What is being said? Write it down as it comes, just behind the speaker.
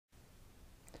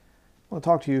I want to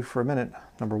talk to you for a minute,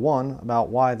 number one, about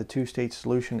why the two-state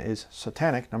solution is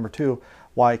satanic. Number two,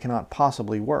 why it cannot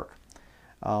possibly work.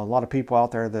 A lot of people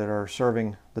out there that are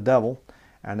serving the devil,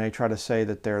 and they try to say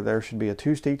that there should be a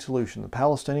two-state solution. The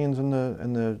Palestinians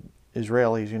and the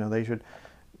Israelis, they should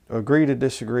agree to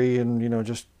disagree and,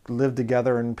 just live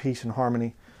together in peace and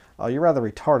harmony. You're rather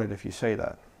retarded if you say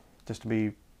that, just to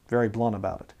be very blunt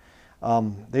about it.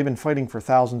 They've been fighting for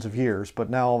thousands of years, but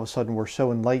now all of a sudden we're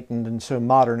so enlightened and so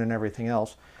modern and everything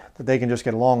else that they can just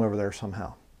get along over there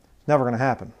somehow. It's never going to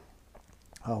happen.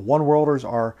 One-worlders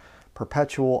are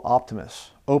perpetual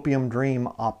optimists. Opium dream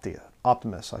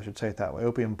optimists, I should say it that way.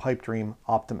 Opium pipe dream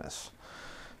optimists.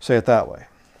 Say it that way.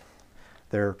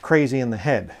 They're crazy in the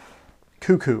head.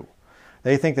 Cuckoo.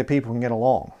 They think that people can get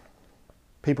along.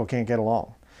 People can't get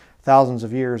along. Thousands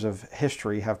of years of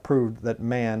history have proved that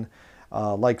man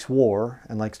likes war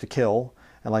and likes to kill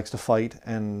and likes to fight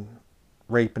and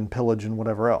rape and pillage and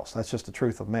whatever else. That's just the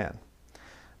truth of man.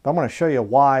 But I'm going to show you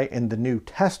why in the New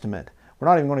Testament, we're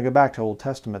not even going to go back to Old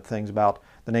Testament things about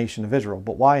the nation of Israel,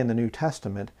 but why in the New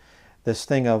Testament this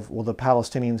thing of, well, the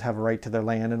Palestinians have a right to their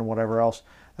land and whatever else,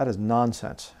 that is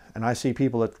nonsense. And I see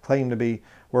people that claim to be,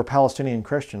 we're Palestinian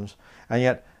Christians, and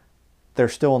yet they're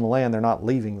still in the land, they're not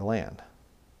leaving the land.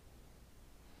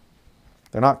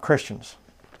 They're not Christians.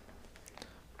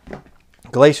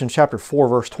 Galatians chapter 4,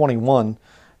 verse 21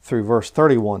 through verse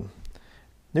 31.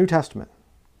 New Testament.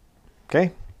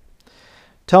 Okay?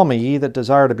 Tell me, ye that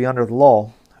desire to be under the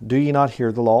law, do ye not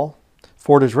hear the law?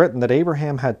 For it is written that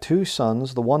Abraham had two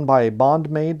sons, the one by a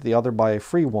bondmaid, the other by a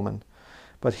free woman.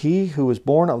 But he who was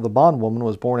born of the bondwoman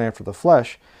was born after the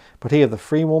flesh, but he of the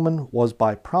free woman was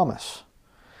by promise.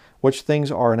 Which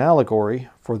things are an allegory,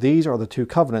 for these are the two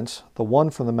covenants, the one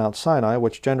from the Mount Sinai,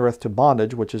 which gendereth to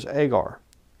bondage, which is Agar.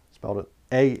 Spelled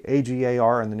it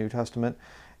A-G-A-R in the New Testament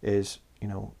is,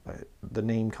 the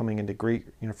name coming into Greek,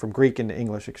 from Greek into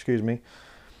English, excuse me.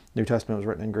 New Testament was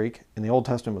written in Greek. In the Old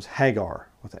Testament was Hagar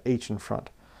with an H in front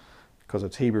because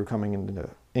it's Hebrew coming into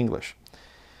English.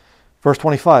 Verse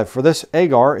 25, for this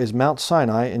Agar is Mount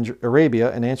Sinai in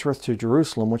Arabia, and answereth to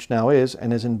Jerusalem, which now is,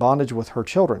 and is in bondage with her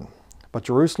children. But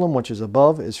Jerusalem, which is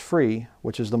above, is free,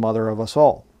 which is the mother of us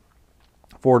all.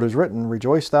 For it is written,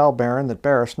 rejoice thou barren that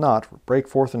bearest not, break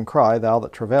forth and cry, thou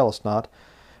that travailest not.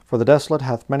 For the desolate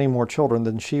hath many more children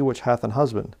than she which hath an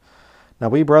husband. Now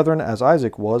we, brethren, as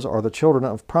Isaac was, are the children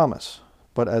of promise.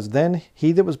 But as then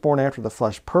he that was born after the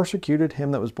flesh persecuted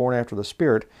him that was born after the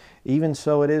Spirit, even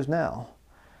so it is now.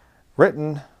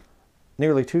 Written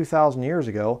nearly 2,000 years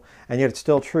ago, and yet it's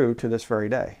still true to this very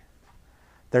day.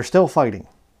 They're still fighting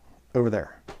over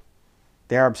there.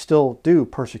 The Arabs still do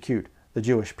persecute the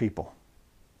Jewish people.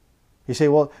 You say,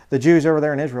 well, the Jews over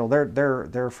there in Israel,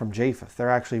 they're from Japheth. They're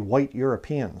actually white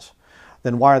Europeans.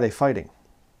 Then why are they fighting?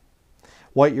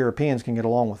 White Europeans can get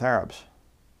along with Arabs.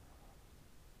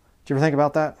 Do you ever think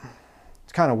about that?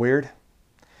 It's kind of weird.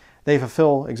 They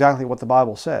fulfill exactly what the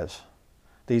Bible says,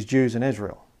 these Jews in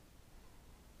Israel.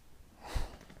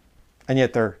 And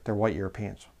yet they're white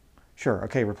Europeans. Sure,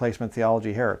 okay, replacement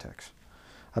theology heretics.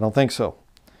 I don't think so.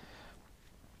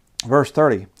 Verse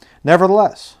 30,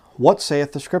 nevertheless, what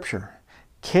saith the Scripture?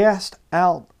 Cast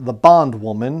out the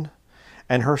bondwoman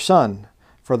and her son,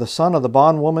 for the son of the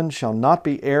bondwoman shall not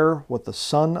be heir with the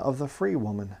son of the free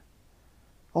woman.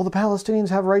 Oh, the Palestinians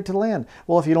have a right to the land.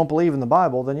 Well, if you don't believe in the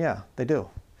Bible, then yeah, they do.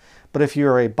 But if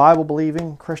you're a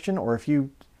Bible-believing Christian, or if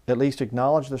you at least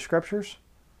acknowledge the Scriptures,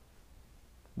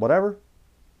 whatever,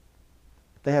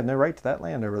 they have no right to that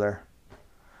land over there.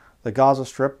 The Gaza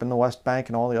Strip and the West Bank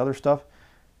and all the other stuff,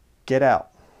 get out.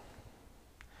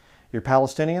 You're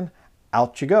Palestinian,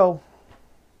 out you go.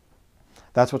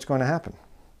 That's what's going to happen.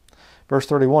 Verse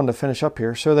 31 to finish up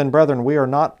here. So then, brethren, we are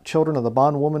not children of the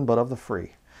bondwoman, but of the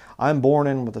free. I'm born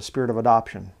in with the spirit of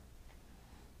adoption.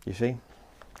 You see?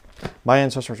 My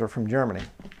ancestors are from Germany,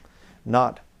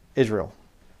 not Israel.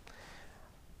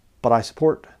 But I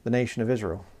support the nation of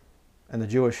Israel and the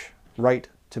Jewish right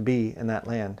to be in that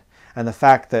land. And the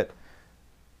fact that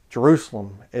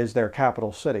Jerusalem is their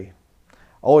capital city.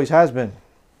 Always has been.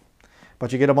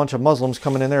 But you get a bunch of Muslims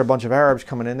coming in there, a bunch of Arabs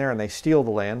coming in there, and they steal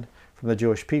the land from the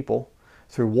Jewish people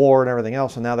through war and everything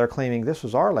else. And now they're claiming this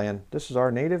is our land. This is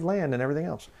our native land and everything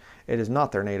else. It is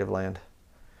not their native land.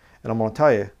 And I'm going to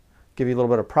tell you, give you a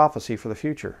little bit of prophecy for the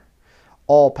future.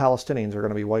 All Palestinians are going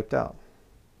to be wiped out.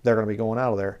 They're going to be going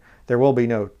out of there. There will be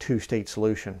no two-state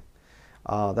solution.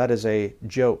 That is a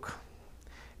joke.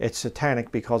 It's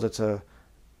satanic because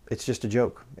it's just a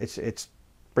joke. It's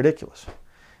ridiculous.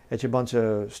 It's a bunch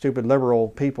of stupid liberal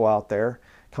people out there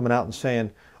coming out and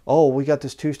saying, oh, we got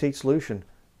this two-state solution.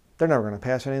 They're never going to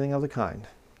pass anything of the kind.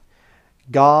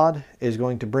 God is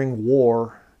going to bring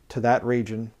war to that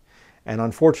region, and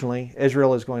unfortunately,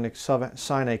 Israel is going to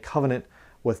sign a covenant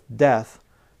with death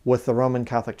with the Roman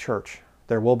Catholic Church.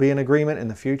 There will be an agreement in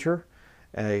the future.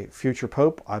 A future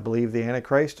pope, I believe the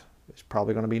Antichrist, is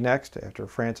probably going to be next after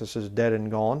Francis is dead and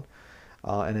gone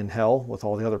and in hell with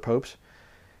all the other popes.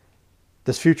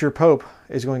 This future pope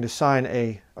is going to sign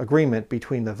an agreement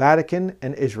between the Vatican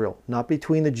and Israel, not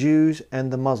between the Jews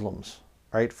and the Muslims,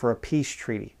 right, for a peace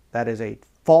treaty. That is a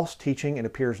false teaching. It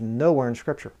appears nowhere in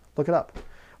Scripture. Look it up.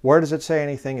 Where does it say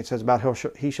anything? It says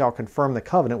about he shall confirm the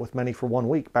covenant with many for 1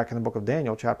 week, back in the book of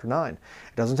Daniel, chapter 9.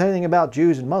 It doesn't say anything about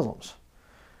Jews and Muslims.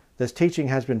 This teaching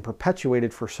has been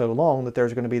perpetuated for so long that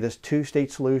there's going to be this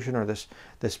two-state solution or this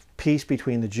peace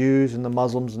between the Jews and the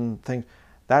Muslims and things.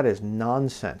 That is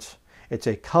nonsense. It's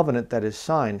a covenant that is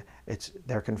signed.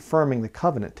 They're confirming the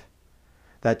covenant.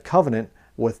 That covenant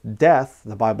with death,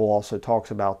 the Bible also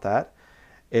talks about that,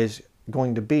 is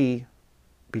going to be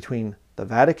between the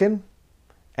Vatican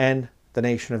and the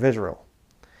nation of Israel.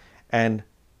 And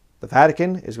the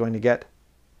Vatican is going to get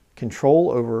control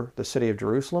over the city of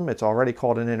Jerusalem. It's already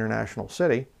called an international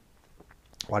city.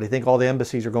 Why do you think all the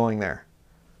embassies are going there?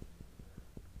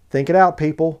 Think it out,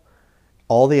 people.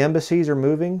 All the embassies are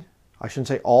moving. I shouldn't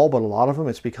say all, but a lot of them.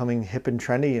 It's becoming hip and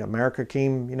trendy. America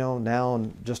came, now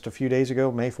and just a few days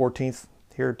ago, May 14th,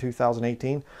 here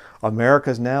 2018.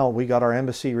 America's now, we got our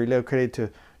embassy relocated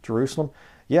to Jerusalem.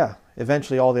 Yeah,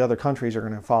 eventually all the other countries are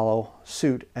going to follow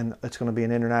suit, and it's going to be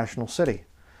an international city.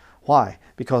 Why?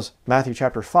 Because Matthew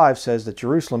chapter 5 says that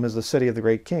Jerusalem is the city of the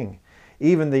great king.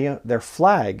 Even their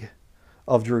flag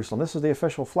of Jerusalem, this is the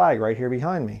official flag right here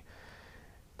behind me.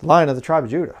 The Lion of the tribe of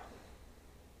Judah.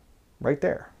 Right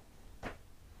there.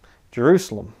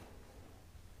 Jerusalem.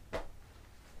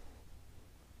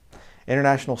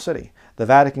 International city. The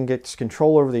Vatican gets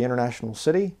control over the international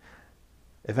city.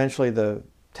 Eventually the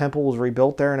temple is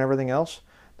rebuilt there and everything else.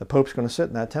 The Pope's going to sit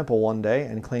in that temple one day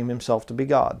and claim himself to be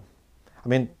God. I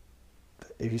mean,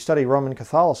 if you study Roman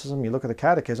Catholicism, you look at the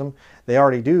Catechism, they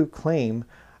already do claim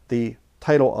the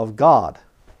title of God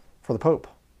for the Pope.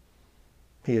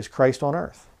 He is Christ on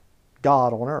earth.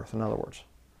 God on earth, in other words.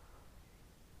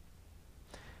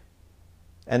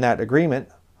 And that agreement,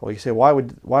 well, you say, why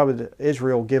would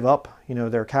Israel give up,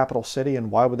 their capital city, and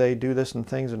why would they do this and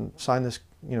things and sign this,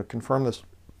 confirm this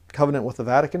covenant with the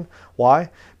Vatican?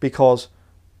 Why? Because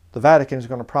the Vatican is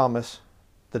going to promise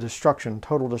the destruction,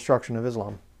 total destruction of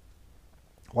Islam.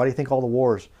 Why do you think all the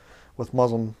wars with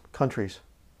Muslim countries?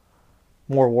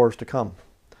 More wars to come.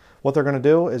 What they're going to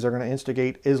do is they're going to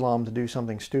instigate Islam to do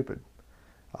something stupid.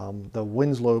 The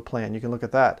Winslow plan, you can look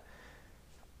at that.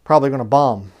 Probably going to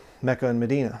bomb Mecca and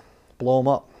Medina, blow them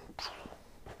up.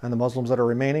 And the Muslims that are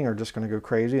remaining are just going to go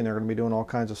crazy, and they're going to be doing all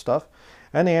kinds of stuff.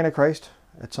 And the Antichrist,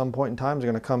 at some point in time, is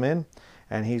going to come in,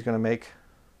 and he's going to make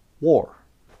war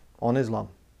on Islam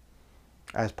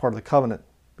as part of the covenant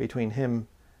between him,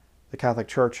 the Catholic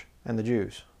Church, and the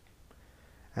Jews.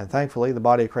 And thankfully, the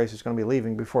body of Christ is going to be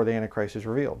leaving before the Antichrist is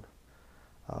revealed.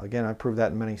 Again, I've proved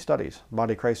that in many studies. The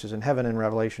body of Christ is in heaven in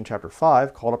Revelation chapter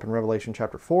 5, called up in Revelation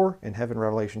chapter 4, in heaven,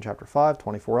 Revelation chapter 5,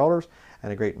 24 elders,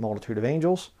 and a great multitude of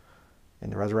angels. In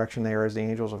the resurrection, they are as the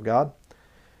angels of God.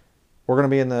 We're going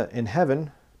to be in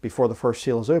heaven before the first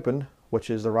seal is opened, which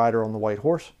is the rider on the white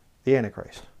horse, the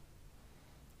Antichrist.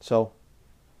 So,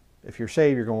 if you're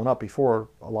saved, you're going up before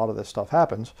a lot of this stuff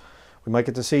happens. We might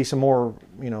get to see some more,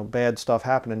 bad stuff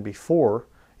happening before,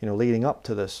 leading up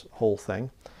to this whole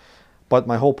thing. But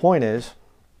my whole point is,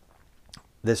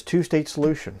 this two-state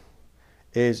solution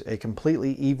is a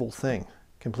completely evil thing,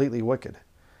 completely wicked.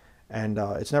 And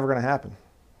it's never going to happen.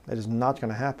 It is not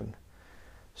going to happen.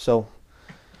 So,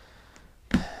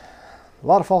 a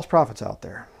lot of false prophets out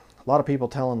there. A lot of people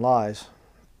telling lies.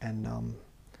 And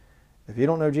if you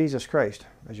don't know Jesus Christ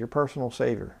as your personal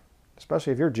Savior,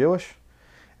 especially if you're Jewish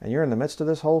and you're in the midst of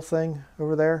this whole thing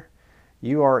over there,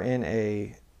 you are in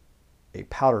a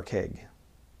powder keg.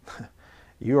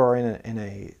 You are in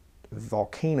a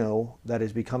volcano that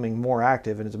is becoming more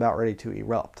active and is about ready to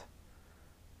erupt.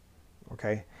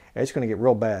 Okay? It's going to get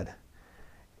real bad.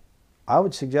 I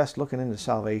would suggest looking into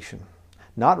salvation.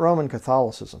 Not Roman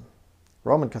Catholicism.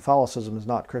 Roman Catholicism is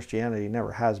not Christianity,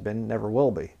 never has been, never will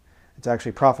be. It's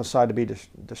actually prophesied to be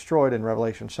destroyed in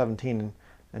Revelation 17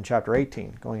 and chapter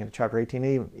 18, going into chapter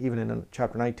 18, even in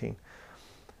chapter 19.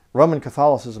 Roman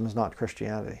Catholicism is not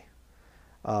Christianity.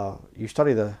 You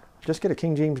study just get a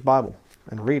King James Bible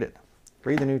and read it.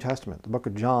 Read the New Testament, the book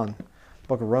of John, the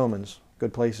book of Romans,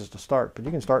 good places to start. But you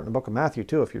can start in the book of Matthew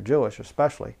too, if you're Jewish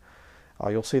especially.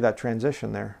 You'll see that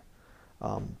transition there.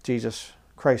 Jesus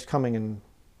Christ coming and,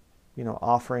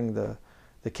 offering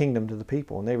the the kingdom to the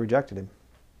people, and they rejected him.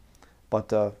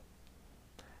 But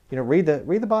read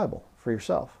the Bible for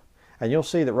yourself, and you'll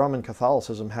see that Roman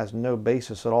Catholicism has no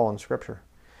basis at all in Scripture,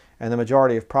 and the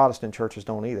majority of Protestant churches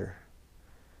don't either.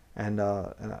 And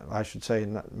I should say,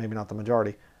 maybe not the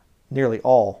majority, nearly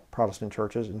all Protestant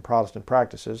churches and Protestant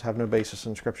practices have no basis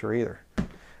in Scripture either.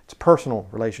 It's a personal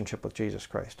relationship with Jesus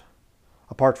Christ,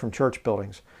 apart from church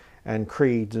buildings and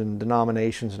creeds and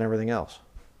denominations and everything else.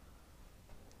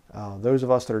 Those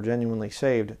of us that are genuinely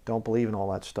saved don't believe in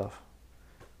all that stuff.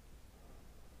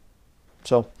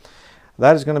 So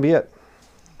that is going to be it.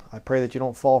 I pray that you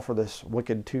don't fall for this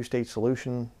wicked two-state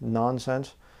solution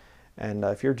nonsense. And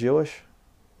if you're Jewish,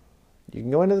 you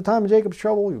can go into the time of Jacob's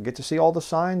trouble. You'll get to see all the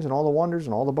signs and all the wonders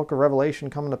and all the book of Revelation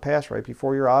coming to pass right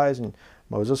before your eyes, and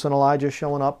Moses and Elijah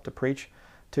showing up to preach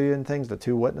to you and things, the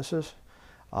two witnesses.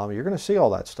 You're going to see all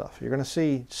that stuff. You're going to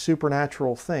see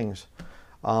supernatural things.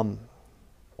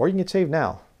 Or you can get saved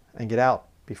now and get out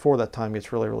before that time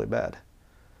gets really, really bad.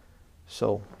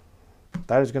 So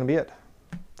that is going to be it.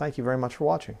 Thank you very much for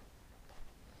watching.